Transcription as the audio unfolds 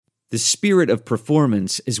The spirit of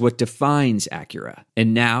performance is what defines Acura.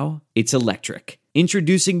 And now, it's electric.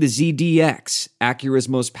 Introducing the ZDX, Acura's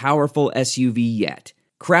most powerful SUV yet.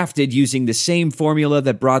 Crafted using the same formula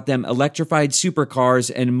that brought them electrified supercars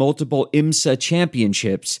and multiple IMSA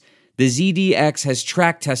championships, the ZDX has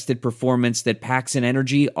track-tested performance that packs an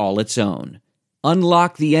energy all its own.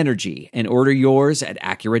 Unlock the energy and order yours at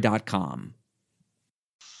Acura.com.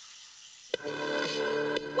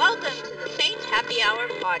 Welcome to the Saints Happy Hour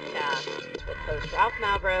podcast with host Ralph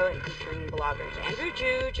Malbrough and featuring bloggers Andrew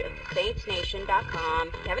Juge of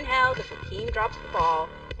SaintsNation.com, Kevin Held of The Team Drops the Ball,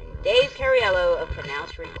 and Dave Cariello of Canal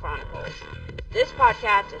Street Chronicles. This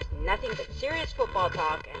podcast is nothing but serious football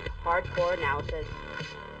talk and hardcore analysis.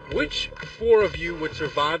 Which four of you would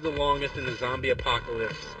survive the longest in the zombie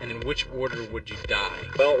apocalypse, and in which order would you die?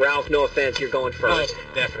 Well, Ralph, no offense, you're going first. Oh,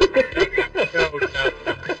 definitely. No.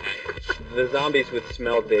 The zombies would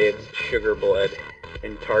smell Dave's sugar blood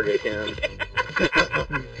and target him.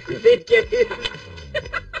 They'd get his...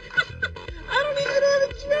 I don't even have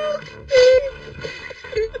a joke, Dave.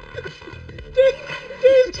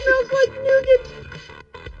 Dave smells like nougat.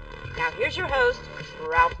 Now here's your host,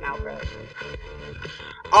 Ralph Malbrough.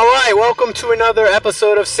 All right, welcome to another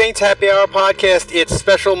episode of Saints Happy Hour podcast. It's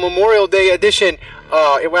special Memorial Day edition.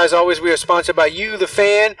 As always, we are sponsored by you, the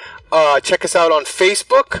fan. Check us out on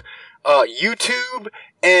Facebook, YouTube,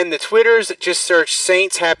 and the Twitters. Just search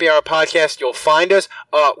Saints Happy Hour podcast. You'll find us.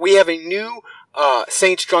 We have a new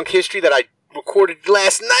Saints Drunk History that I recorded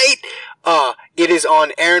last night. It is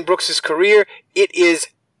on Aaron Brooks' career. It is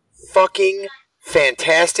fucking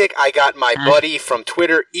fantastic. I got my buddy from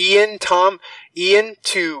Twitter, Ian, to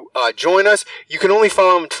join us. You can only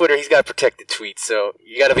follow him on Twitter. He's got protected tweets, so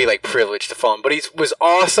you got to be like privileged to follow him. But he was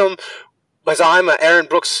awesome. As I'm an Aaron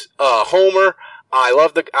Brooks homer,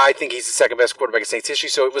 I think he's the second best quarterback in Saints history.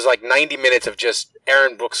 So it was like 90 minutes of just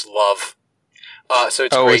Aaron Brooks love. So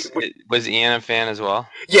it's great. Was Ian a fan as well?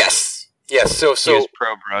 Yes. So he was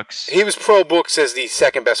pro Brooks. He was pro Brooks as the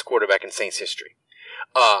second best quarterback in Saints history.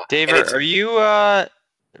 Dave, are you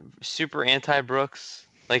super anti-Brooks?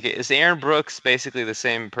 Like, is Aaron Brooks basically the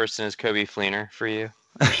same person as Coby Fleener for you?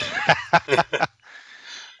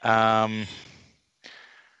 I'm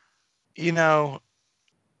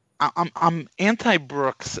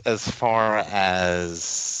anti-Brooks as far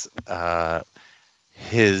as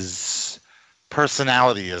his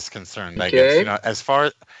personality is concerned. I guess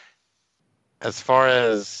as far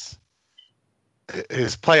as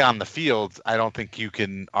his play on the field, I don't think you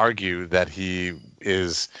can argue that he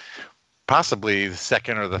is possibly the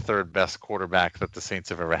second or the third best quarterback that the Saints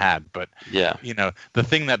have ever had. But yeah, the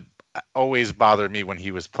thing that always bothered me when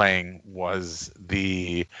he was playing was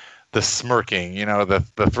the smirking,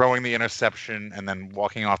 the throwing the interception and then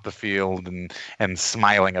walking off the field and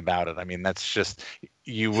smiling about it. I mean, that's just,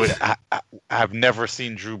 you would have never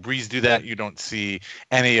seen Drew Brees do that. You don't see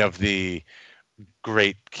any of the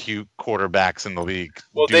great, cute quarterbacks in the league.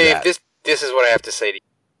 Well, Dave, this is what I have to say to you.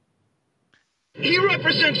 He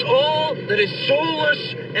represents all that is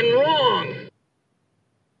soulless and wrong.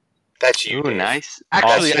 That's you. Ooh, Dave. Nice.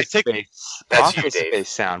 Actually, Office Dave.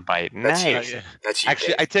 Space soundbite. That's Nice. That's you. Actually,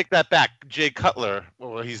 Dave. I take that back. Jay Cutler,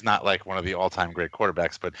 well, he's not like one of the all-time great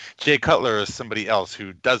quarterbacks, but Jay Cutler is somebody else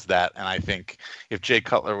who does that. And I think if Jay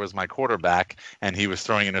Cutler was my quarterback and he was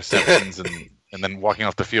throwing interceptions and then walking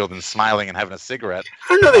off the field and smiling and having a cigarette,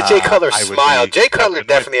 I don't know that Jay Cutler smiled. Jay Cutler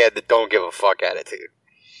definitely had the don't give a fuck attitude.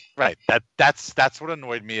 Right. That's what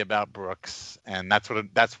annoyed me about Brooks, and that's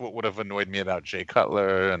what would have annoyed me about Jay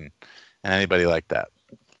Cutler and anybody like that.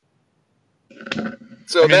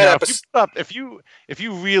 So if you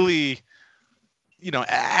really,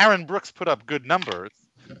 Aaron Brooks put up good numbers,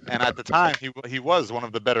 and at the time he was one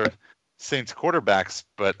of the better Saints quarterbacks,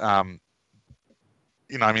 but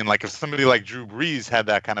if somebody like Drew Brees had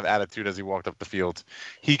that kind of attitude as he walked up the field,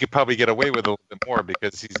 he could probably get away with a little bit more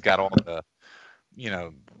because he's got all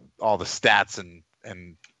the stats and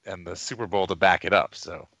the Super Bowl to back it up.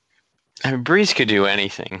 So, I mean, Brees could do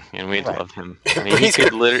anything, and we'd love him. I mean, he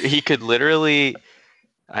could literally.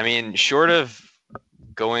 I mean, short of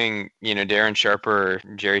going, Darren Sharper or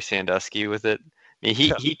Jerry Sandusky with it. I mean,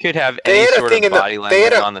 he could have any sort of body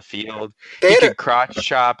language on the field. He could crotch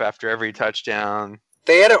chop after every touchdown.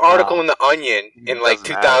 They had an article in The Onion in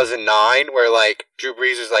 2009 where Drew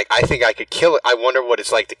Brees was like, I think I could kill it. I wonder what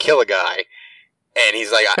it's like to kill a guy. And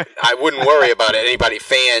he's like, I wouldn't worry about it. Anybody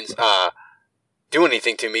fans do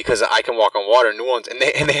anything to me because I can walk on water in New Orleans. And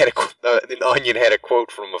they had The Onion had a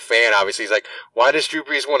quote from a fan. Obviously, he's like, why does Drew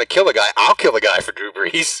Brees want to kill a guy? I'll kill a guy for Drew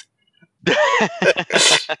Brees.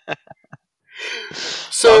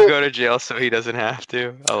 So I'll go to jail so he doesn't have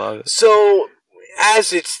to. I love it. So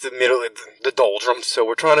as it's the middle of the doldrums, so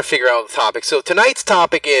we're trying to figure out the topic. So tonight's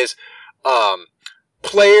topic is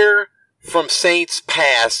player from Saints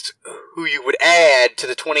past who you would add to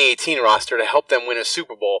the 2018 roster to help them win a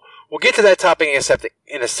Super Bowl. We'll get to that topic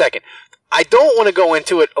in a second. I don't want to go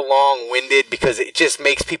into it long-winded because it just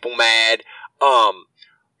makes people mad.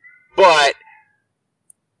 But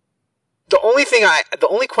the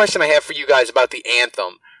only question I have for you guys about the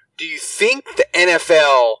anthem, do you think the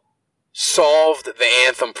NFL solved the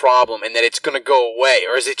anthem problem and that it's going to go away?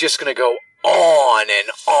 Or is it just going to go on and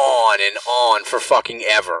on and on for fucking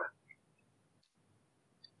ever?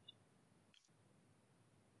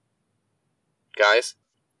 Guys?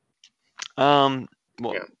 Well,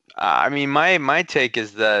 yeah. I mean, my take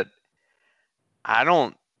is that I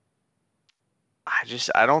don't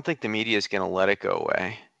think the media is going to let it go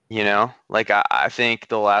away. You know, like I think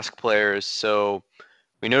they'll ask players, so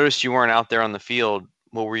we noticed you weren't out there on the field.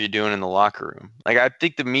 What were you doing in the locker room? Like, I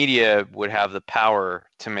think the media would have the power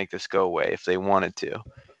to make this go away if they wanted to.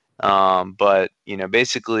 But, you know,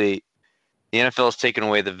 basically the NFL has taken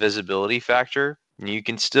away the visibility factor. You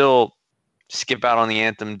can still skip out on the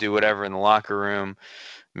anthem, do whatever in the locker room.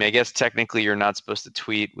 I mean, I guess technically you're not supposed to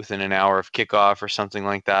tweet within an hour of kickoff or something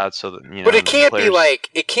like that. So that, you know, but it can't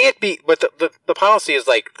be. But the policy is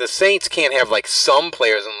like the Saints can't have like some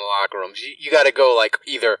players in the locker rooms. You got to go like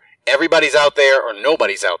either everybody's out there or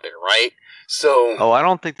nobody's out there, right? So. Oh, I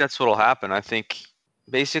don't think that's what'll happen. I think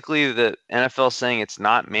basically the NFL is saying it's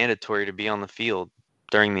not mandatory to be on the field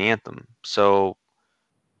during the anthem. So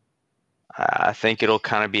I think it'll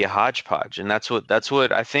kind of be a hodgepodge, and that's what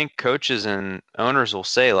I think coaches and owners will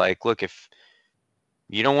say. Like, look, if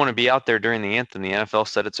you don't want to be out there during the anthem, the NFL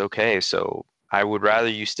said it's okay. So I would rather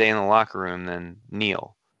you stay in the locker room than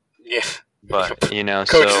kneel. Yeah, but you know,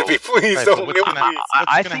 coaches so be please don't kneel.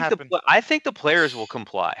 I think the players will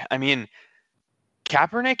comply. I mean,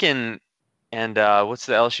 Kaepernick and what's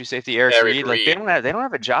the LSU safety Eric Reed? Like they don't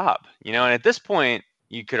have a job, you know. And at this point,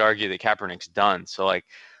 you could argue that Kaepernick's done. So like.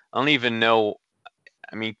 I don't even know.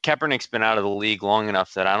 I mean, Kaepernick's been out of the league long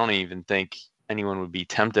enough that I don't even think anyone would be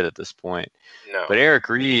tempted at this point. No. But Eric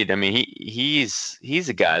Reed, I mean, he's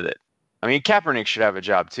a guy that, I mean, Kaepernick should have a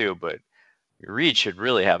job too, but Reed should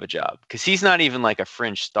really have a job because he's not even like a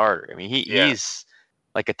fringe starter. I mean, he's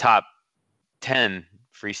like a top 10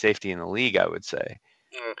 free safety in the league, I would say.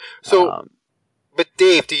 So. But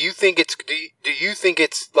Dave, do you think it's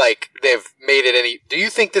like they've made it any? Do you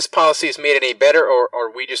think this policy has made it any better, or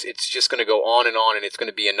it's just going to go on, and it's going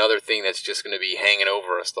to be another thing that's just going to be hanging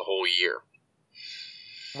over us the whole year?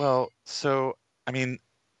 Well, so I mean,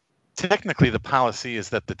 technically, the policy is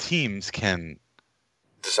that the teams can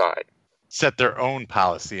decide, set their own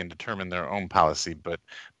policy and determine their own policy. But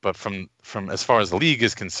from as far as the league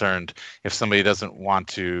is concerned, if somebody doesn't want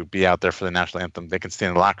to be out there for the national anthem, they can stay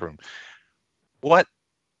in the locker room.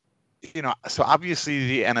 So obviously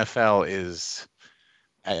the NFL is,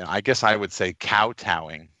 I guess I would say,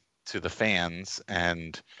 kowtowing to the fans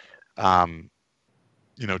and,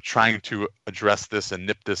 trying to address this and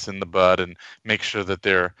nip this in the bud and make sure that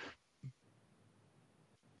their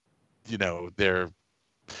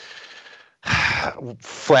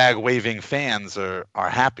flag waving fans are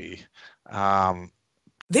happy.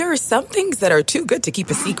 There are some things that are too good to keep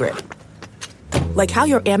a secret. Like how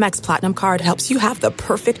your Amex Platinum card helps you have the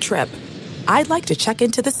perfect trip. I'd like to check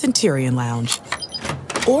into the Centurion Lounge.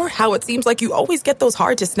 Or how it seems like you always get those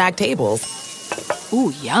hard-to-snag tables.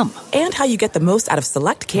 Ooh, yum. And how you get the most out of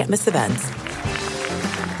select can't-miss events.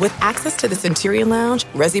 With access to the Centurion Lounge,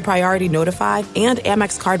 Resi Priority Notified, and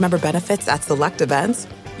Amex card member benefits at select events,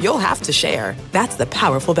 you'll have to share. That's the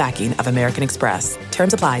powerful backing of American Express.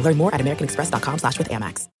 Terms apply. Learn more at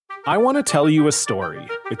americanexpress.com/withAmex. I want to tell you a story.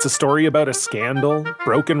 It's a story about a scandal,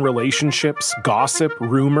 broken relationships, gossip,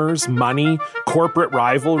 rumors, money, corporate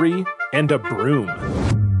rivalry, and a broom.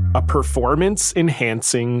 A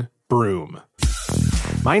performance-enhancing broom.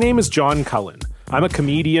 My name is John Cullen. I'm a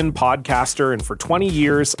comedian, podcaster, and for 20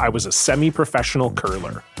 years, I was a semi-professional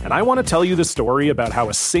curler. And I want to tell you the story about how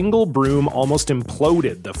a single broom almost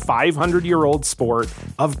imploded the 500-year-old sport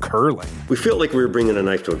of curling. We felt like we were bringing a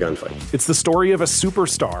knife to a gunfight. It's the story of a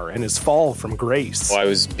superstar and his fall from grace. Well, I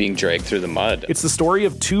was being dragged through the mud. It's the story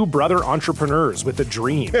of two brother entrepreneurs with a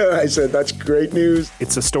dream. I said, that's great news.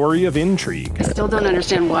 It's a story of intrigue. I still don't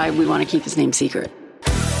understand why we want to keep his name secret.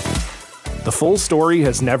 The full story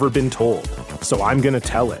has never been told, so I'm going to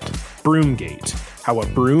tell it. Broomgate, how a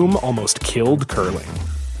broom almost killed curling.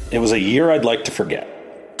 It was a year I'd like to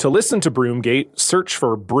forget. To listen to Broomgate, search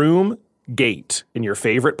for Broomgate in your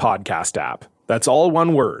favorite podcast app. That's all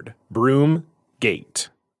one word, Broomgate.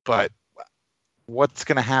 But what's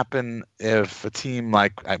going to happen if a team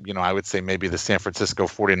like, I would say maybe the San Francisco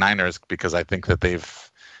 49ers, because I think that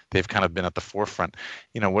they've kind of been at the forefront.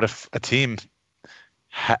 What if a team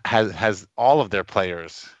has all of their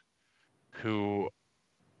players who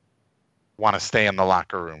want to stay in the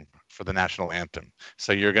locker room for the national anthem?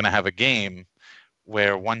 So you're going to have a game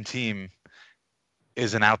where one team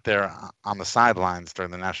isn't out there on the sidelines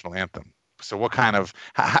during the national anthem. So what kind of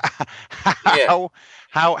how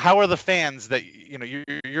are the fans that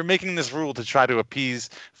you're making this rule to try to appease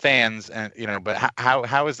fans, and but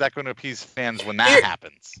how is that going to appease fans when that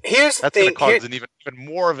happens? Here's the That's thing. That's going to cause even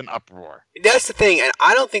more of an uproar. That's the thing, and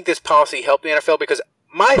I don't think this policy helped the NFL, because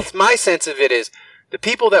my sense of it is the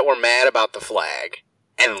people that were mad about the flag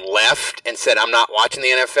and left and said, I'm not watching the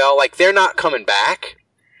NFL, like, they're not coming back.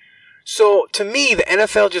 So to me, the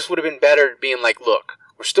NFL just would have been better being like, look,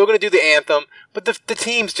 we're still going to do the anthem, but the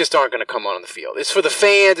teams just aren't going to come on the field. It's for the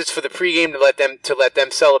fans. It's for the pregame to let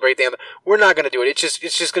them celebrate the anthem. We're not going to do it. It's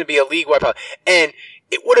just going to be a league wipeout, and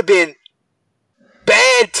it would have been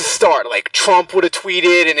bad to start. Like, Trump would have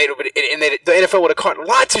tweeted, and the NFL would have caught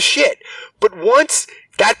lots of shit. But once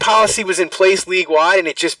that policy was in place league wide,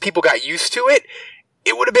 and people got used to it,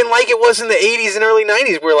 it would have been like it was in the 80s and early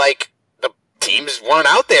 90s, where like the teams weren't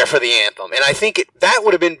out there for the anthem. And I think that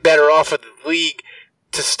would have been better off for the league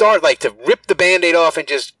to start, like, to rip the Band-Aid off and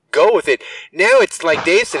just go with it. Now it's like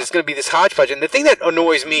Dave said, it's going to be this hodgepodge. And the thing that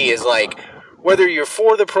annoys me is, like, whether you're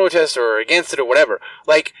for the protest or against it or whatever,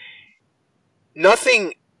 like,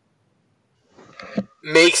 nothing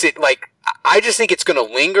makes it, like, I just think it's going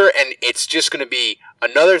to linger, and it's just going to be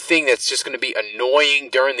another thing that's just going to be annoying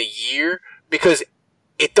during the year, because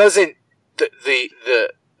it doesn't, the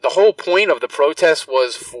whole point of the protest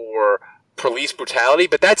was for police brutality,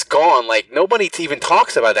 but that's gone. Like, nobody even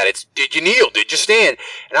talks about that. It's, did you kneel? Did you stand?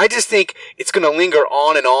 And I just think it's going to linger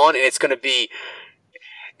on, and it's going to be,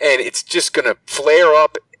 and it's just going to flare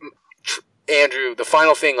up. Andrew, the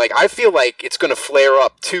final thing, like, I feel like it's going to flare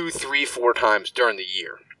up 2, 3, 4 times during the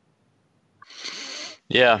year.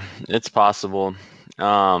 Yeah, it's possible.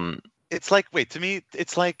 It's like, to me,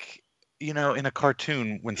 it's like, in a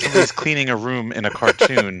cartoon, when somebody's cleaning a room in a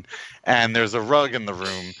cartoon and there's a rug in the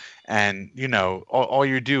room, and, all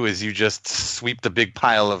you do is you just sweep the big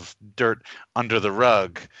pile of dirt under the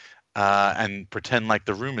rug and pretend like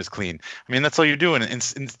the room is clean. I mean, that's all you're doing.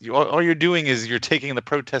 And all you're doing is you're taking the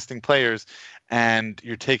protesting players and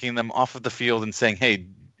you're taking them off of the field and saying, hey,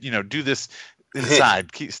 do this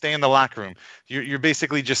inside. Stay in the locker room. You're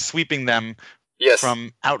basically just sweeping them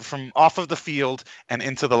from off of the field and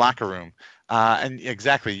into the locker room. And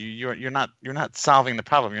exactly, you're not solving the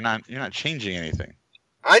problem. You're not changing anything.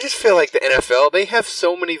 I just feel like the NFL, they have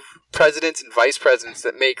so many presidents and vice presidents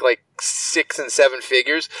that make like 6 and 7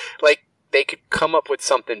 figures. Like, they could come up with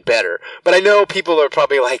something better. But I know people are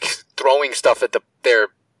probably like throwing stuff at their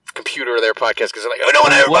computer or their podcast because they're like, oh, no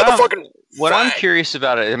one ever about the fucking What I'm curious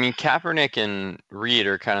about it, I mean, Kaepernick and Reed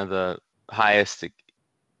are kind of the highest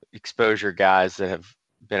exposure guys that have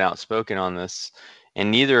been outspoken on this, and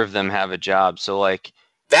neither of them have a job. So, like,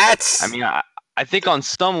 that's, I mean, I think on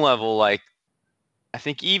some level, like, I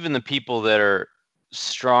think even the people that are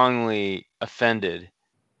strongly offended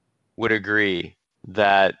would agree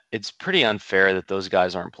that it's pretty unfair that those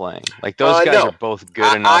guys aren't playing. Like, those guys are both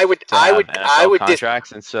good enough to have NFL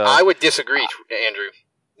contracts, and so I would disagree, Andrew.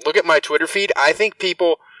 Look at my Twitter feed. I think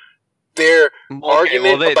people, their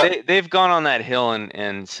argument about, they've gone on that hill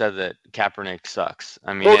and said that Kaepernick sucks.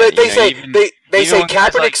 I mean, well, they say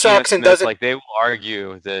Kaepernick like sucks and doesn't. Like, they will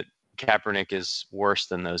argue that Kaepernick is worse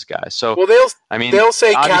than those guys. So, well, they'll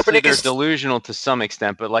say Kaepernick they're is delusional to some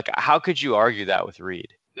extent, but, like, how could you argue that with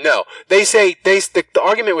Reed? No, they say the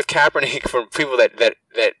argument with Kaepernick for people that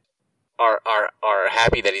are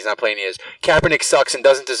happy that he's not playing is Kaepernick sucks and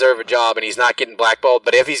doesn't deserve a job and he's not getting blackballed.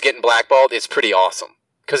 But if he's getting blackballed, it's pretty awesome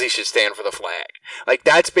because he should stand for the flag. Like,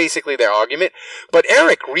 that's basically their argument. But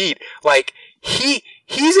Eric Reed, like,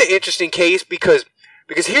 he's an interesting case because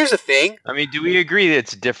here's the thing. I mean, do we agree that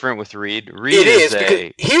it's different with Reed? Reed it is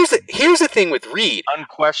because here's the thing with Reed.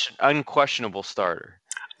 Unquestionable starter.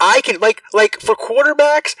 I can like for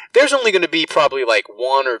quarterbacks, there's only going to be probably like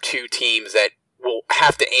 1 or 2 teams that will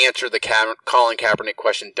have to answer the Colin Kaepernick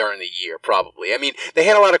question during the year, probably. I mean, they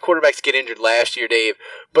had a lot of quarterbacks get injured last year, Dave,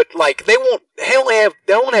 but like they won't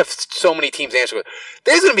have so many teams answer.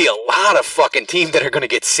 There's going to be a lot of fucking teams that are going to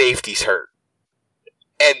get safeties hurt.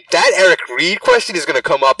 And that Eric Reed question is going to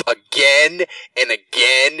come up again and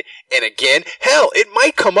again and again. Hell, it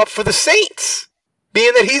might come up for the Saints,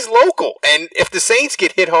 being that he's local. And if the Saints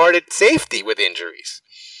get hit hard at safety with injuries.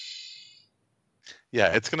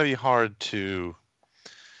 Yeah, it's going to be hard to,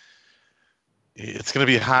 it's going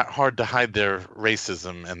to be hard to hide their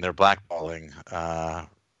racism and their blackballing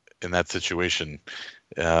in that situation.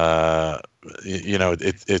 It's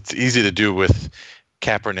easy to do with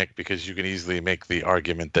Kaepernick because you can easily make the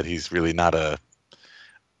argument that he's really not an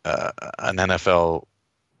NFL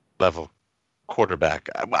level quarterback.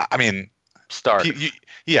 I mean, start.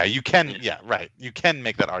 You can. Yeah, right. You can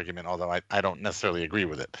make that argument, although I don't necessarily agree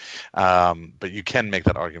with it. But you can make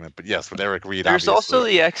that argument. But yes, with Eric Reid, there's also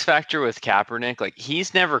the X factor with Kaepernick. Like,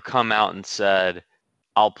 he's never come out and said,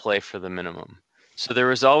 "I'll play for the minimum." So there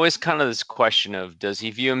was always kind of this question of, does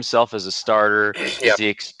he view himself as a starter? Does he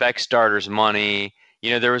expect starters' money?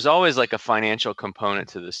 There was always like a financial component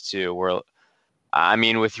to this too, where, I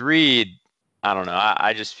mean, with Reid, I don't know.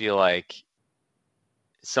 I just feel like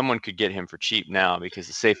someone could get him for cheap now because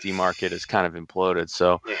the safety market is kind of imploded.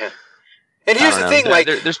 So, and here's the thing,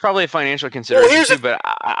 there's probably a financial consideration too, but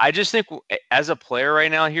I just think as a player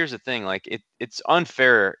right now, here's the thing, like it's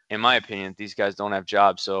unfair in my opinion that these guys don't have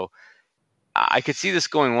jobs. So I could see this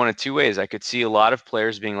going one of two ways. I could see a lot of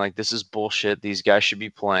players being like, this is bullshit, these guys should be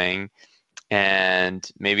playing, and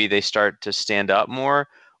maybe they start to stand up more.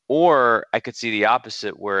 Or I could see the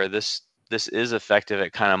opposite, where this is effective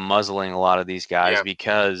at kind of muzzling a lot of these guys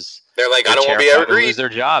because they're like, I don't want to be Eric Reid. Lose their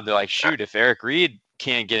job. They're like, shoot, if Eric Reid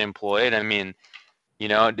can't get employed, I mean,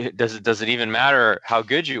 does it even matter how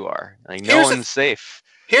good you are? Like, no one's safe.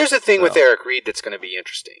 Here's the thing with Eric Reid that's going to be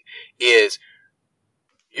interesting is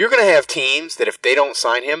you're going to have teams that if they don't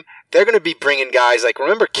sign him, they're going to be bringing guys like,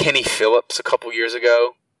 remember Kenny Phillips a couple years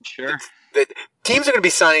ago? Sure. The teams are going to be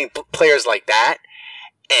signing players like that,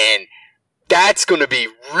 and that's going to be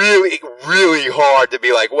really, really hard to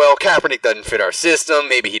be like, well, Kaepernick doesn't fit our system.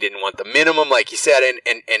 Maybe he didn't want the minimum, like you said, and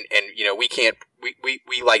we can't,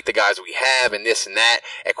 we like the guys we have and this and that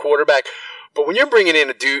at quarterback. But when you're bringing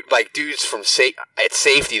in dudes from at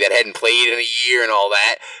safety that hadn't played in a year and all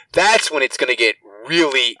that, that's when it's going to get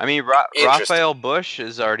really. I mean, Rafael Bush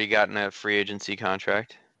has already gotten a free agency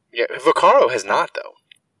contract. Yeah, Vaccaro has not though.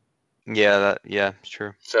 Yeah, it's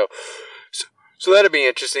true. So that'd be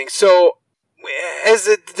interesting. So as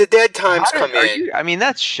the dead times come in, I mean,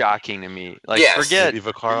 that's shocking to me. Like, forget maybe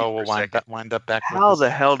Vaccaro will wind up back. How the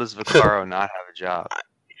hell does Vaccaro not have a job?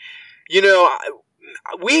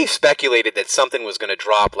 We speculated that something was going to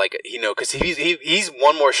drop, because he's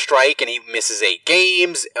one more strike and he misses 8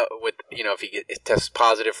 games if he tests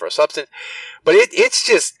positive for a substance. But it's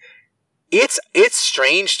just it's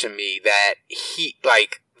strange to me that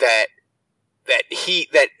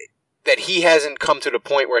he hasn't come to the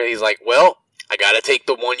point where he's like, well, I got to take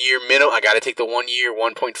the 1 year minimum. I got to take the 1 year,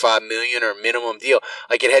 $1.5 million or minimum deal.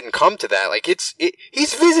 Like, it hadn't come to that. Like,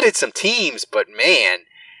 he's visited some teams, but man,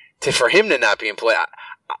 for him to not be in play,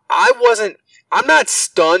 I'm not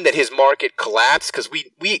stunned that his market collapsed, because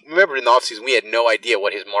we remember in the offseason we had no idea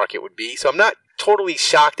what his market would be. So I'm not totally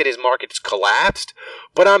shocked that his market's collapsed,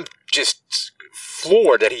 but I'm just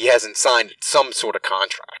floored that he hasn't signed some sort of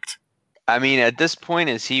contract. I mean, at this point,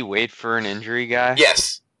 is he wait for an injury guy?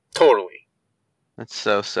 Yes, totally. That's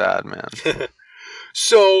so sad, man.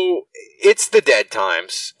 So it's the dead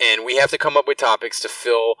times, and we have to come up with topics to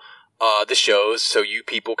fill the shows, so you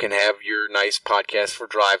people can have your nice podcast for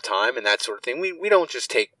drive time and that sort of thing. We don't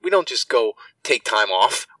just go take time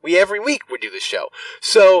off. Every week we do the show.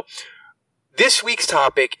 So this week's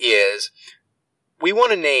topic is, we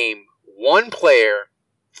want to name one player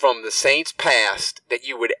from the Saints past that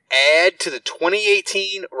you would add to the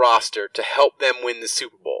 2018 roster to help them win the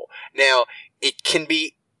Super Bowl. Now, it can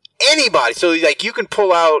be anybody. So like, you can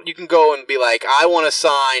go and be like, I want to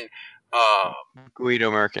sign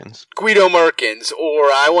Guido Merkins, or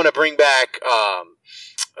I want to bring back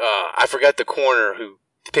I forgot the corner who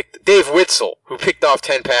picked Dave Witzel, who picked off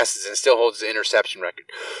 10 passes and still holds the interception record.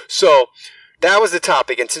 So that was the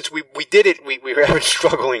topic, and since we did it, we were having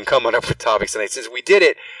struggling coming up with topics tonight. Since we did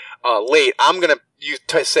it late, I'm gonna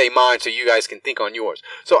say mine so you guys can think on yours.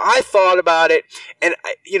 So I thought about it, and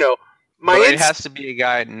it has to be a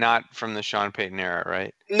guy not from the Sean Payton era,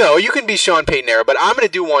 right? No, you can be Sean Payton era, but I'm going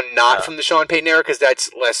to do one not from the Sean Payton era because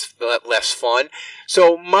that's less fun.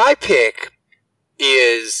 So my pick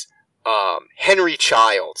is Henry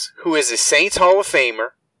Childs, who is a Saints Hall of Famer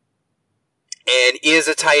and is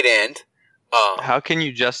a tight end. How can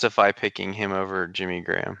you justify picking him over Jimmy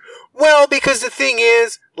Graham? Well, because the thing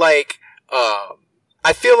is, like,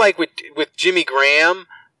 I feel like with Jimmy Graham,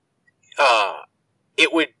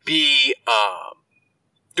 it would be,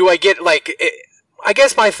 do I get, I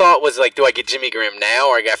guess my thought was, do I get Jimmy Graham now,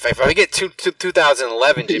 or if I get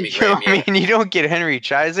 2011 Jimmy Graham? I mean, you don't get Henry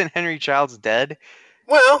Childs. Isn't Henry Childs dead?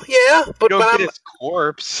 Well, yeah, but you don't get his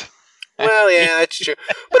corpse. Well, yeah, that's true.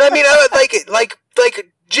 But I mean, I would like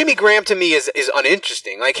Jimmy Graham to me is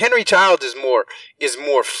uninteresting. Like Henry Childs is more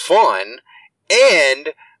fun,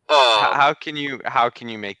 and how can you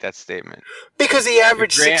make that statement? Because he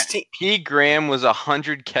averaged 16. Pete Graham was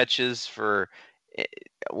 100 catches for.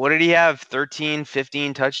 What did he have? 13,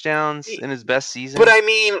 15 touchdowns in his best season? But I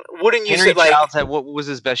mean, wouldn't you say like Childs had, what was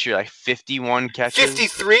his best year? Like 51 catches?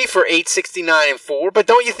 53 for 869 and 4. But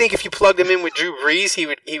don't you think if you plugged him in with Drew Brees, he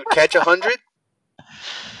would catch 100?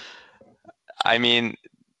 I mean,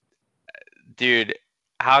 dude,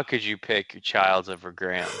 how could you pick Childs over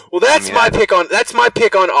Graham? Well, that's my pick on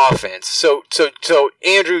offense. So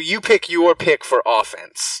Andrew, you pick your pick for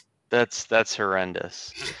offense. That's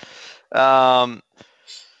horrendous.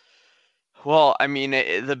 Well, I mean,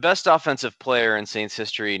 the best offensive player in Saints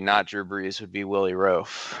history, not Drew Brees, would be Willie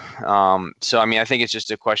Roaf. So, I mean, I think it's just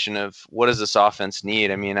a question of what does this offense need?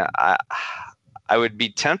 I mean, I would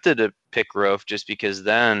be tempted to pick Roaf just because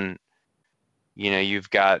then, you've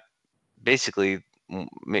got basically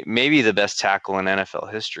maybe the best tackle in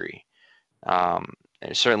NFL history. And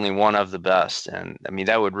certainly one of the best. And, I mean,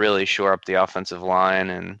 that would really shore up the offensive line.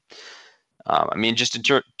 And, I mean, just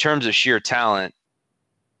in terms of sheer talent,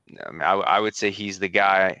 I would say he's the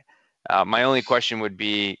guy. My only question would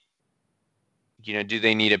be, do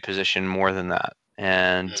they need a position more than that?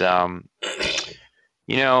 And,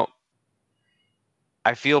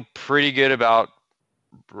 I feel pretty good about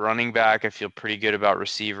running back. I feel pretty good about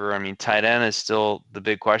receiver. I mean, tight end is still the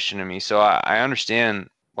big question to me. So I understand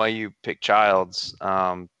why you pick Childs.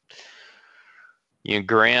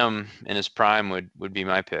 Graham in his prime would be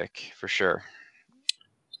my pick for sure.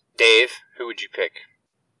 Dave, who would you pick?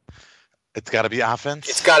 It's got to be offense.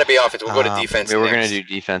 It's got to be offense. We'll go to defense. We're going to do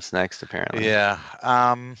defense next, apparently. Yeah.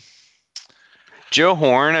 Joe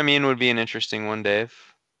Horn, I mean, would be an interesting one, Dave.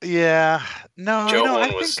 Yeah. No, I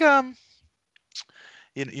think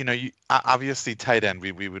obviously tight end.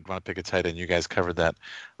 We would want to pick a tight end. You guys covered that.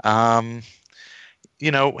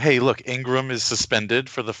 Hey, look, Ingram is suspended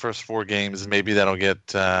for the first 4 games. Maybe that'll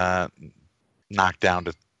get knocked down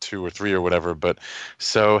to 2 or 3 or whatever. But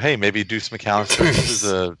so, hey, maybe Deuce McAllister was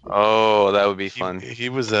that would be fun. He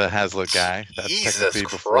was a Hazlitt guy. That's Jesus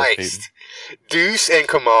Christ. Deuce and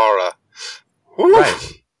Kamara. Woo.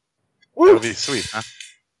 Right. Woo. That would be sweet, huh?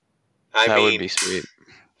 That would be sweet.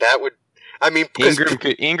 That would. I mean,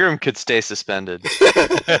 Ingram could stay suspended.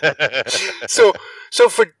 So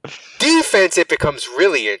for defense, it becomes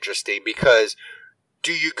really interesting because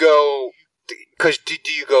do you go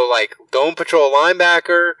like dome patrol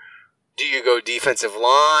linebacker? Do you go defensive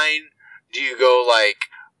line? Do you go like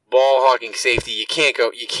ball hawking safety? You can't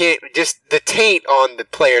just the taint on the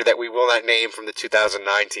player that we will not name from the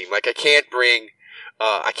 2009 team. Like I can't bring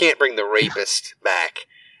the rapist back.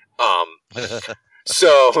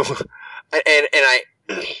 So. And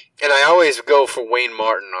I always go for Wayne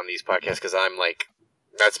Martin on these podcasts because I'm like,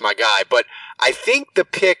 that's my guy. But I think the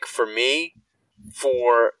pick for me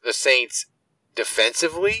for the Saints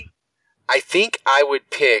defensively, I think I would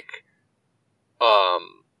pick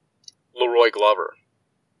Leroy Glover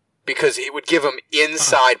because it would give him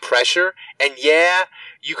inside pressure. And yeah,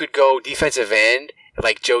 you could go defensive end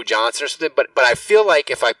like Joe Johnson or something. But I feel like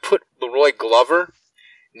if I put Leroy Glover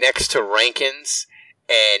next to Rankins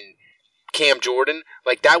and Cam Jordan,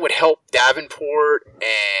 like that would help Davenport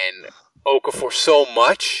and Okafor so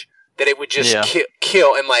much that it would just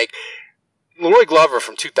kill. And like Leroy Glover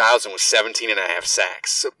from 2000 was 17.5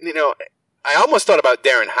 sacks. So, I almost thought about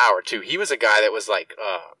Darren Howard too. He was a guy that was like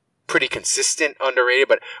pretty consistent, underrated,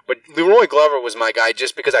 but Leroy Glover was my guy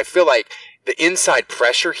just because I feel like the inside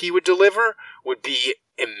pressure he would deliver would be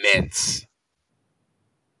immense.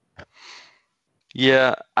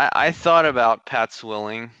 Yeah, I thought about Pat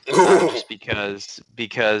Swilling just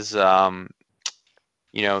because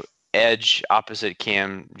edge opposite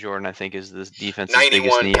Cam Jordan I think is the defense's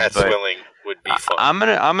biggest need. Pat Swilling would be fun.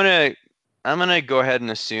 I'm gonna go ahead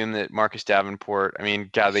and assume that Marcus Davenport. I mean,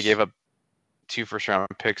 God, they gave up 2 first-round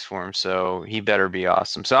picks for him, so he better be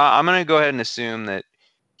awesome. So I'm gonna go ahead and assume that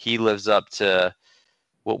he lives up to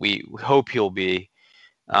what we hope he'll be.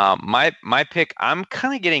 My pick. I'm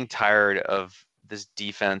kind of getting tired of this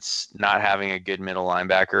defense not having a good middle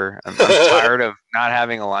linebacker. I'm tired of not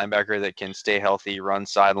having a linebacker that can stay healthy, run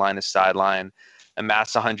sideline to sideline,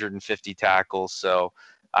 amass 150 tackles. So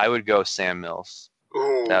I would go Sam Mills.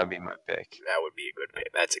 Ooh, that would be my pick. That would be a good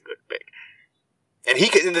pick. That's a good pick. And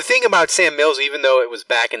the thing about Sam Mills, even though it was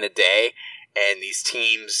back in the day and these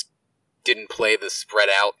teams didn't play the spread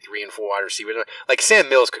out 3 and 4 wide receivers, like Sam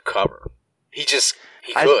Mills could cover. He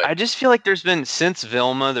could. I just feel like since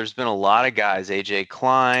Vilma, there's been a lot of guys. AJ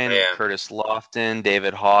Klein, Curtis Lofton,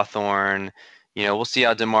 David Hawthorne. We'll see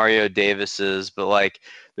how DeMario Davis is, but like,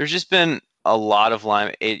 there's just been a lot of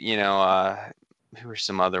line. Who are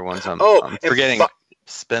some other ones? I'm forgetting.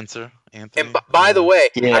 Spencer, Anthony. And by the way,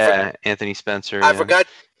 Anthony Spencer. I forgot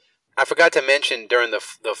to mention during the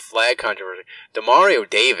flag controversy, DeMario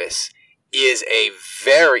Davis is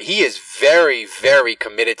very, very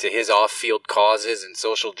committed to his off-field causes and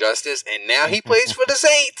social justice, and now he plays for the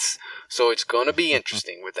Saints. So it's going to be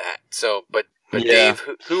interesting with that. So, but Dave,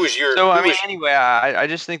 who is your? So anyway, I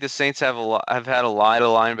just think the Saints have had a lot of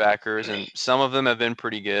linebackers, and some of them have been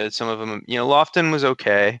pretty good. Some of them, Lofton was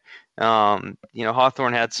okay.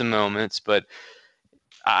 Hawthorne had some moments, but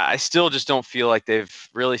I still just don't feel like they've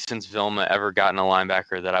really, since Vilma, ever gotten a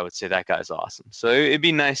linebacker that I would say that guy's awesome. So it'd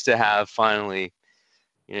be nice to have finally,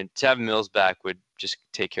 to have Mills back would just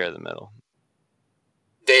take care of the middle.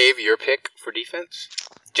 Dave, your pick for defense?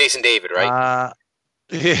 Jason David, right?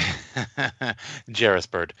 Jarris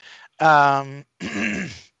Bird. Jarris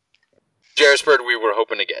Bird we were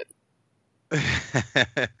hoping to get.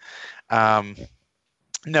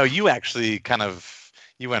 No, you actually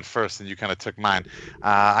you went first and you kind of took mine.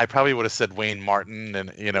 I probably would have said Wayne Martin,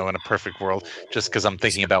 and in a perfect world, just because I'm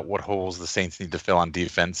thinking about what holes the Saints need to fill on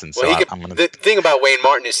defense, and so I'm going to. The thing about Wayne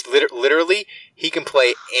Martin is literally he can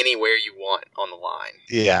play anywhere you want on the line.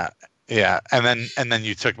 Yeah, and then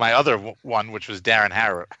you took my other one, which was Darren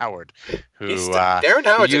Howard, who Darren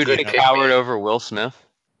Howard's a good pick. Howard over Will Smith.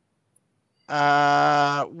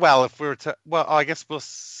 Well, if we were I guess Will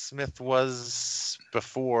Smith was a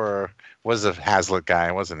Hazlitt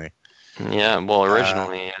guy, wasn't he? Yeah, well,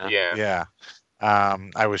 originally, yeah.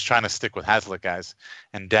 I was trying to stick with Hazlitt guys,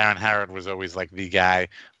 and Darren Howard was always like the guy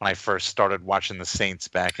when I first started watching the Saints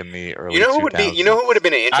back in the early. Who would have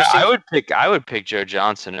been an interesting? I would pick Joe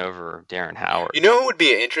Johnson over Darren Howard. Who would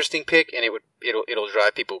be an interesting pick, and it'll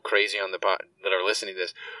drive people crazy on the pod that are listening to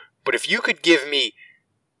this. But if you could give me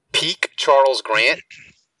peak Charles Grant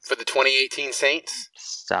for the 2018 Saints,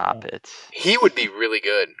 stop it. He would be really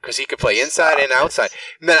good because he could play inside and outside.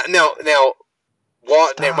 Now,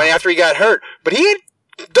 after he got hurt, but he had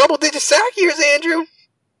double-digit sack years, Andrew.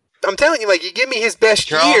 I'm telling you, you give me his best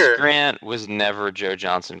Charles year. Grant was never Joe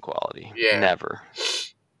Johnson quality. Yeah. Never.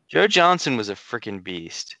 Joe Johnson was a freaking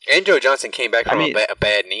beast. And Joe Johnson came back from a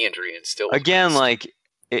bad knee injury and still. Again,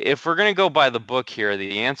 if we're going to go by the book here,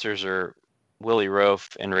 the answers are Willie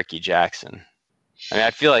Roaf and Ricky Jackson.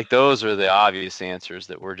 I feel like those are the obvious answers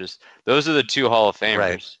those are the two Hall of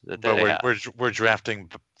Famers. Right. But we're drafting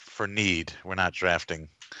for need. We're not drafting.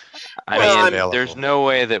 There's no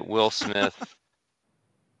way that Will Smith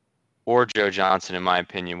or Joe Johnson, in my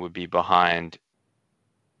opinion, would be behind.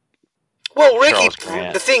 Well,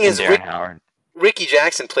 the thing is, Howard. Ricky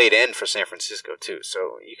Jackson played end for San Francisco too,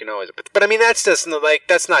 so you can always. But that's just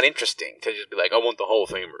that's not interesting to just be like, I want the Hall of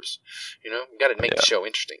Famers. You got to make the show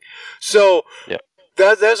interesting. So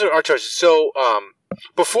those are our choices. So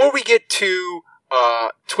before we get to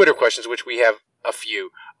Twitter questions, which we have a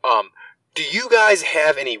few, do you guys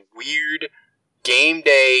have any weird game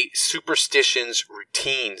day superstitions,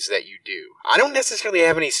 routines that you do? I don't necessarily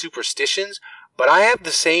have any superstitions, but I have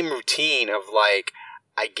the same routine of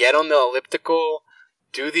I get on the elliptical,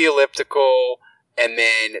 do the elliptical, and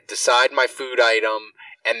then decide my food item,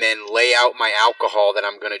 and then lay out my alcohol that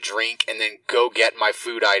I'm going to drink, and then go get my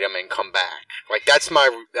food item and come back. That's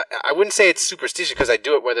I wouldn't say it's superstition because I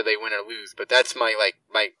do it whether they win or lose, but that's my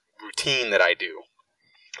routine that I do.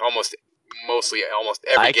 Almost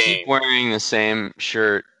every game. I keep wearing the same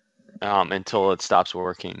shirt until it stops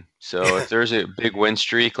working. So if there's a big win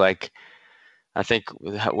streak, I think,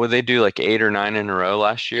 would they do 8 or 9 in a row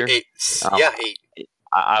last year? 8. 8.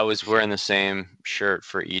 I was wearing the same shirt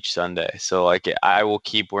for each Sunday. So I will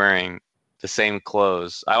keep wearing the same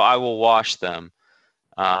clothes. I will wash them,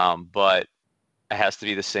 but it has to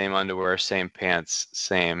be the same underwear, same pants,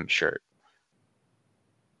 same shirt.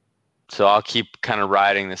 So I'll keep kind of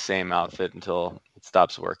riding the same outfit until it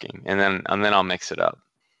stops working, and then I'll mix it up.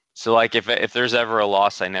 So if there's ever a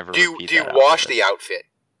loss, I never repeat. Do you wash the outfit?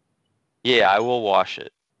 Yeah, I will wash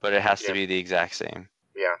it, but it has to be the exact same.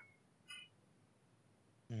 Yeah.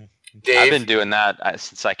 Dave, I've been doing that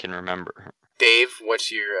since I can remember. Dave,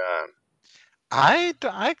 what's your?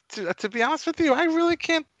 To be honest with you, I really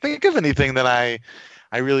can't think of anything that I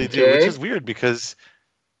really do, which is weird because,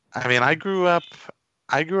 I grew up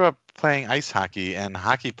playing ice hockey, and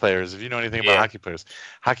hockey players, if you know anything about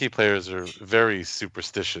hockey players are very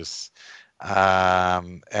superstitious.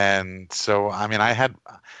 And so, I had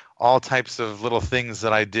all types of little things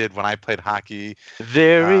that I did when I played hockey.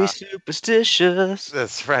 Very superstitious.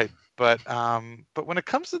 That's right. But when it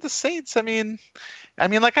comes to the Saints, I mean,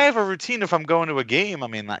 like I have a routine if I'm going to a game. I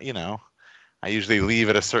mean, I usually leave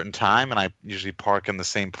at a certain time, and I usually park in the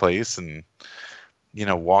same place, and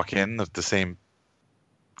walk in the same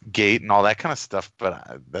gate and all that kind of stuff. But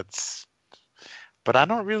I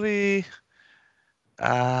don't really.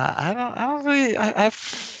 I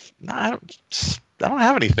don't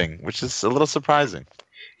have anything, which is a little surprising.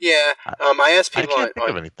 Yeah, I asked people I can't think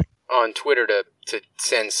of anything on Twitter to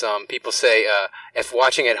send some. People say if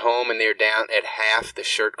watching at home and they're down at half, the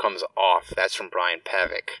shirt comes off. That's from Brian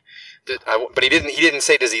Pavick. But he didn't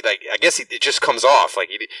say does he like. I guess it just comes off. Like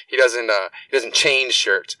he doesn't change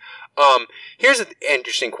shirts. Here's an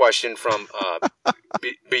interesting question from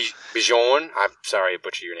Bjorn. I'm sorry, I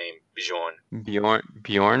butchered your name, Bjorn.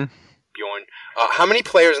 Bjorn. How many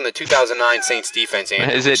players in the 2009 Saints defense?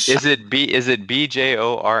 Andrew? Is it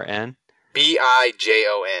BJORN?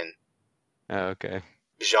 BIJON. Oh, okay.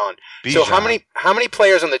 Bijan. So how many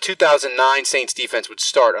players on the 2009 Saints defense would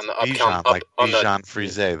start on the Bijan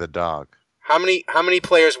Frise, the dog? How many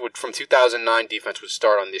players from 2009 defense would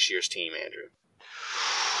start on this year's team, Andrew?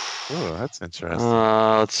 Oh, that's interesting.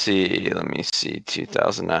 Let's see. Let me see.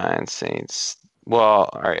 2009 Saints. Well,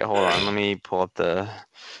 all right. Hold on. Let me pull up the.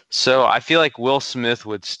 So I feel like Will Smith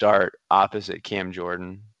would start opposite Cam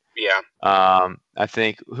Jordan. Yeah. I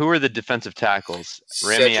think who are the defensive tackles?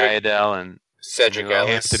 Remy Ayadel and Cedric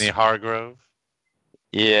Ellis. Anthony Hargrove.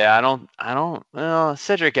 Yeah, I don't. Well,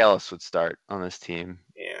 Cedric Ellis would start on this team.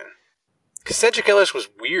 Yeah. Because Cedric Ellis was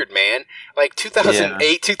weird, man. Like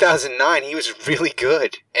 2008, 2009, he was really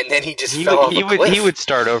good, and then he just fell off a cliff. He would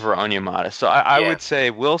start over Onyemata. So I would say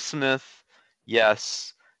Will Smith,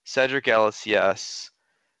 yes. Cedric Ellis, yes.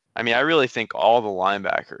 I mean, I really think all the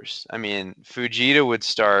linebackers. I mean, Fujita would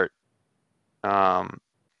start.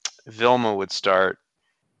 Vilma would start.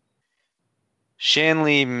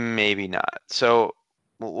 Shanley, maybe not. So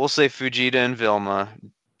we'll say Fujita and Vilma.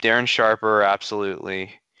 Darren Sharper,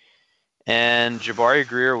 absolutely. And Jabari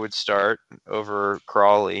Greer would start over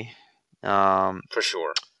Crawley. For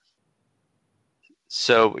sure.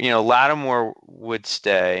 So, Lattimore would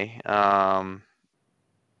stay. Boy,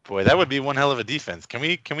 that would be one hell of a defense. Can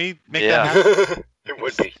we make that happen? It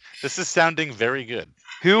would be. This is sounding very good.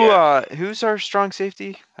 Who's our strong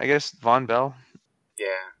safety? I guess Von Bell.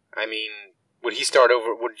 Yeah. I mean, would he start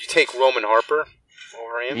over? Would you take Roman Harper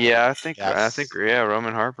over him? Yeah, I think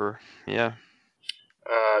Roman Harper. Yeah.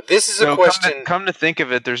 This is a question. Come to think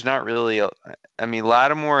of it, there's not really. I mean,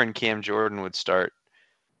 Lattimore and Cam Jordan would start.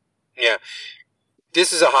 Yeah.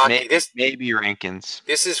 This is a hockey. Maybe Rankins.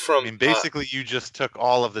 This is from. I mean, basically, you just took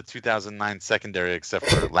all of the 2009 secondary except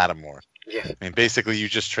for Lattimore. Yeah. I mean, basically, you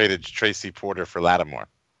just traded Tracy Porter for Lattimore.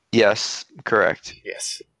 Yes, correct.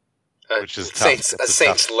 Yes. Which is tough.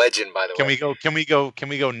 Saints legend, by the way. Can we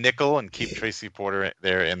go nickel and keep Tracy Porter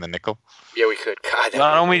there in the nickel? Yeah, we could. God,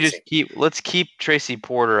 why don't we let's keep Tracy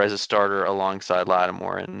Porter as a starter alongside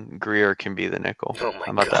Lattimore, and Greer can be the nickel. Oh my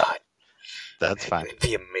How about God. that? That's fine. It'd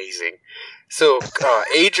be amazing. So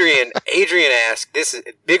Adrian asked, this is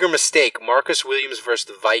a bigger mistake, Marcus Williams versus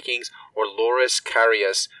the Vikings or Loris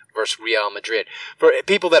Karius versus Real Madrid. For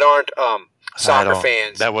people that aren't soccer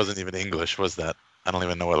fans. That wasn't even English, was that? I don't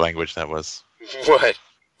even know what language that was. What?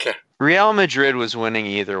 Okay. Real Madrid was winning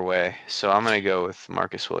either way, so I'm going to go with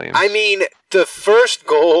Marcus Williams. I mean, the first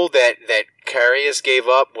goal that Karius gave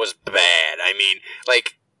up was bad. I mean,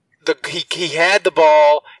 like, he had the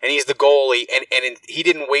ball, and he's the goalie, and he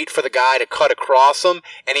didn't wait for the guy to cut across him,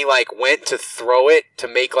 and he, like, went to throw it to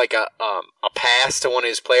make, like, a pass to one of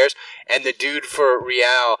his players, and the dude for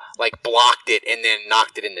Real, like, blocked it and then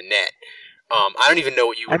knocked it in the net. I don't even know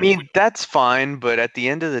what you would. I mean, that's fine, but at the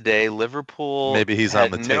end of the day, Liverpool maybe he's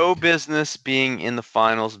had on the no business being in the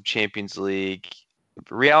finals of Champions League.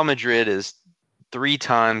 Real Madrid is 3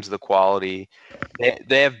 times the quality.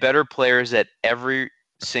 They have better players at every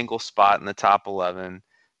single spot in the top 11,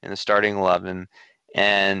 in the starting 11,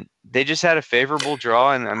 and they just had a favorable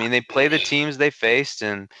draw. And I mean, they play the teams they faced,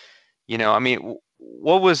 and I mean,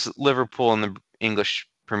 what was Liverpool in the English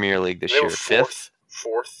Premier League this year? Fourth.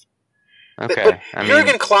 Okay, but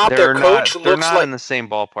Jurgen Klopp, their coach, they're looks not like in the same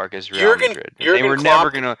ballpark as Real Madrid. They were never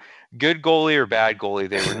gonna, good goalie or bad goalie,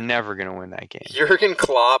 they were never gonna win that game. Jurgen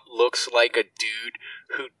Klopp looks like a dude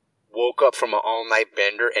who woke up from an all-night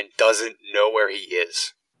bender and doesn't know where he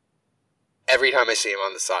is. Every time I see him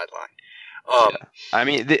on the sideline.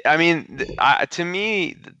 To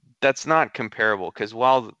me, that's not comparable because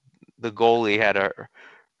while the goalie had a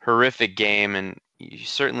horrific game, and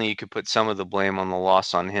certainly you could put some of the blame on the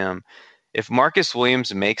loss on him. if Marcus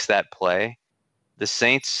Williams makes that play, the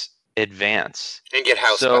Saints advance and get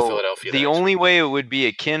housed by Philadelphia. The only way it would be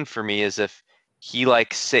akin for me is if he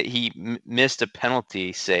missed a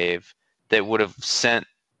penalty save that would have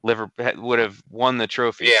won the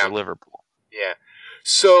trophy for Liverpool. Yeah.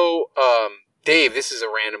 So, Dave, this is a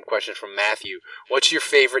random question from Matthew. What's your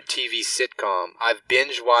favorite TV sitcom? I've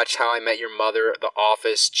binge watched How I Met Your Mother, The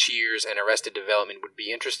Office, Cheers, and Arrested Development. Would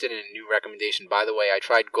be interested in a new recommendation. By the way, I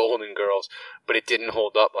tried Golden Girls, but it didn't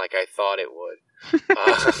hold up like I thought it would.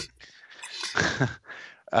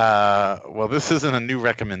 Well, this isn't a new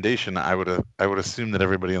recommendation. I would assume that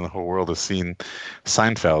everybody in the whole world has seen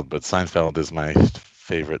Seinfeld, but Seinfeld is my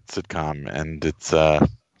favorite sitcom, and it's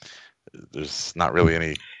there's not really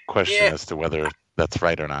any question as to whether that's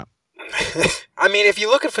right or not. I mean, if you're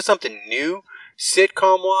looking for something new,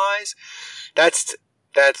 sitcom-wise, that's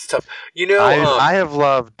tough. You know, I have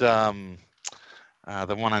loved the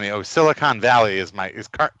one on Silicon Valley is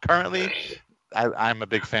currently. I'm a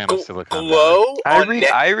big fan of Silicon Valley.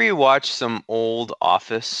 I rewatched some old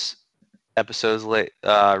Office episodes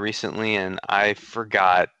recently, and I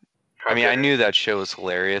forgot. I mean, I knew that show was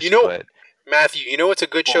hilarious. But Matthew, you know what's a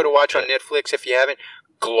good show to watch on Netflix if you haven't?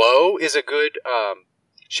 Glow is a good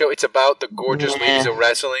show. It's about the gorgeous ladies of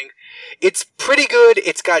wrestling. It's pretty good.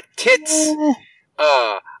 It's got tits.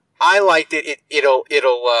 I liked it.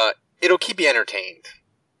 It'll keep you entertained.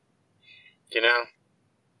 You know?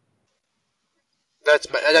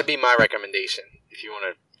 That'd be my recommendation if you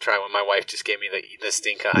want to try one. My wife just gave me the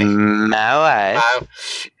stink eye. My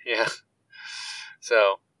wife. Yeah.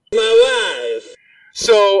 So. My wife.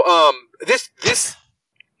 So this.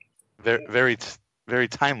 Very very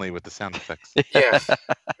timely with the sound effects. Yeah,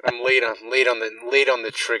 I'm late on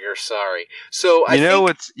the trigger. Sorry. So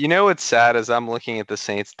you know what's sad is I'm looking at the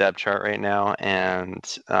Saints depth chart right now, and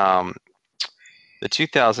the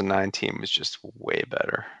 2009 team was just way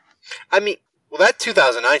better. I mean. Well, that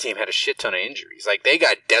 2009 team had a shit ton of injuries. Like, they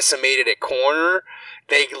got decimated at corner.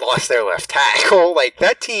 They lost their left tackle. Like,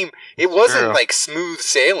 that team, it wasn't like smooth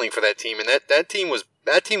sailing for that team. And that team was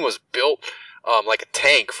built like a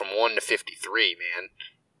tank from 1 to 53, man.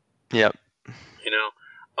 Yep. You know,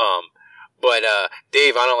 but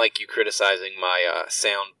Dave, I don't like you criticizing my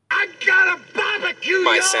sound. I got a barbecue.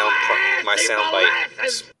 My sound bite.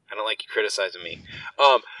 I don't like you criticizing me.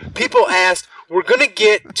 People asked. We're gonna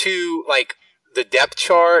get to like. The depth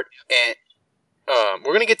chart, and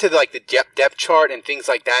we're gonna get to like the depth chart and things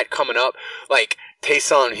like that coming up. Like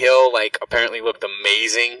Taysom Hill, like apparently looked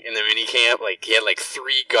amazing in the minicamp. Like he had like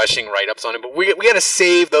 3 gushing write-ups on him. But we gotta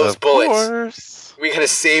save those bullets. Course. We gotta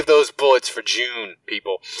save those bullets for June,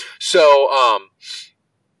 people. So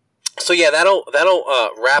yeah, that'll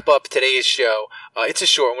wrap up today's show. It's a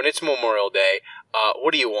short one. It's Memorial Day.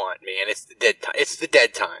 What do you want, man? It's the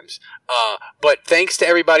dead times. But thanks to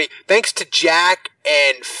everybody. Thanks to Jack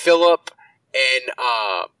and Philip and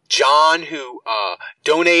John who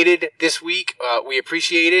donated this week. We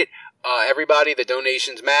appreciate it. Everybody, the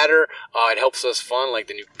donations matter. It helps us fund like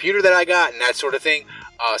the new computer that I got and that sort of thing.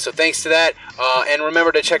 So thanks to that. And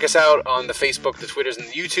remember to check us out on the Facebook, the Twitters, and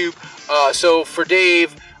the YouTube. So for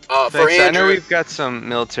Dave... for Andrew, I know we've got some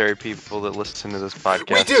military people that listen to this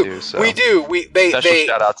podcast too. So we do. Special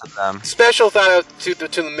shout out to them. Special shout out to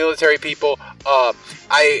the military people.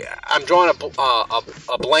 I'm drawing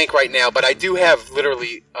a blank right now, but I do have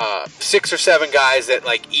literally 6 or 7 guys that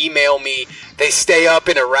like email me. They stay up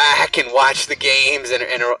in Iraq and watch the games and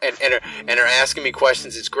are asking me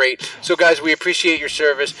questions. It's great. So guys, we appreciate your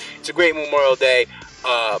service. It's a great Memorial Day.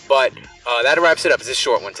 But that wraps it up. It's a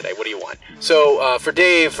short one today. What do you want? So for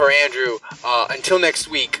Dave, for Andrew, until next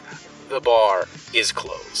week, the bar is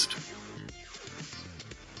closed.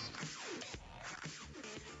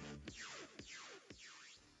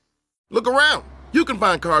 Look around. You can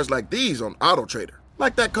find cars like these on AutoTrader,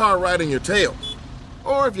 like that car riding your tail.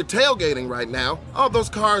 Or if you're tailgating right now, all those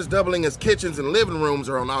cars doubling as kitchens and living rooms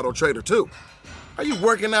are on AutoTrader too. Are you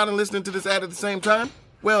working out and listening to this ad at the same time?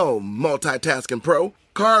 Well, multitasking pro,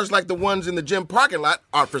 cars like the ones in the gym parking lot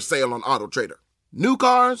are for sale on AutoTrader. New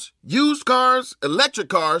cars, used cars, electric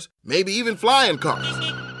cars, maybe even flying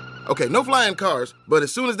cars. Okay, no flying cars, but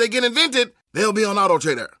as soon as they get invented, they'll be on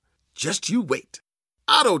AutoTrader. Just you wait.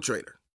 AutoTrader.